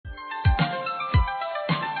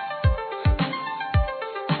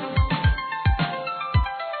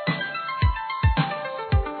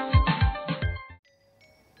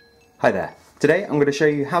Hi there. Today I'm going to show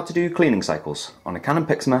you how to do cleaning cycles on a Canon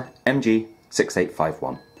Pixma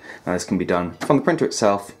MG6851. Now this can be done from the printer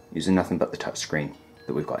itself using nothing but the touch screen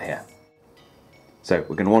that we've got here. So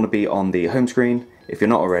we're going to want to be on the home screen. If you're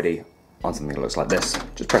not already on something that looks like this,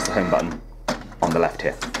 just press the home button on the left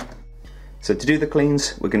here. So to do the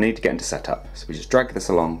cleans, we're going to need to get into setup. So we just drag this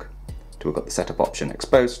along till we've got the setup option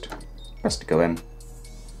exposed, press to go in.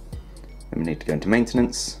 Then we need to go into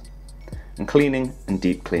maintenance, and cleaning and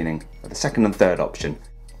deep cleaning are the second and third option.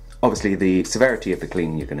 Obviously the severity of the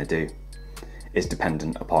cleaning you're going to do is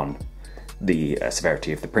dependent upon the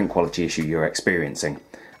severity of the print quality issue you're experiencing.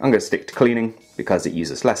 I'm going to stick to cleaning because it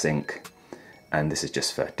uses less ink, and this is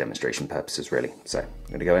just for demonstration purposes really. So I'm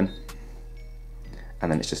going to go in,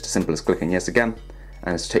 and then it's just as simple as clicking yes again,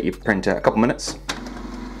 and it's to take your printer a couple minutes.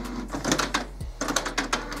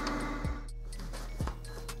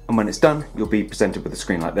 And when it's done, you'll be presented with a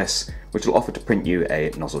screen like this, which will offer to print you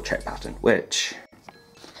a nozzle check pattern, which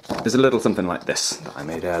is a little something like this that I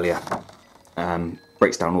made earlier.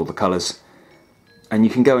 Breaks down all the colours, and you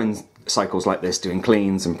can go in cycles like this doing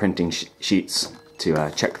cleans and printing sheets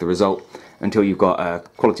to check the result until you've got a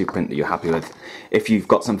quality print that you're happy with. If you've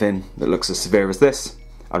got something that looks as severe as this,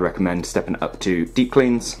 I'd recommend stepping it up to deep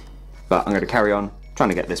cleans, but I'm going to carry on trying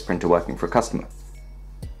to get this printer working for a customer.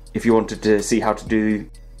 If you wanted to see how to do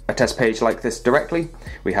a test page like this directly,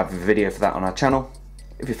 we have a video for that on our channel.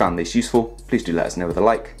 If you found this useful, please do let us know with a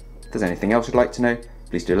like. If there's anything else you'd like to know,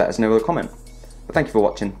 please do let us know with a comment. But thank you for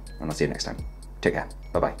watching, and I'll see you next time. Take care.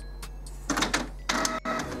 Bye bye.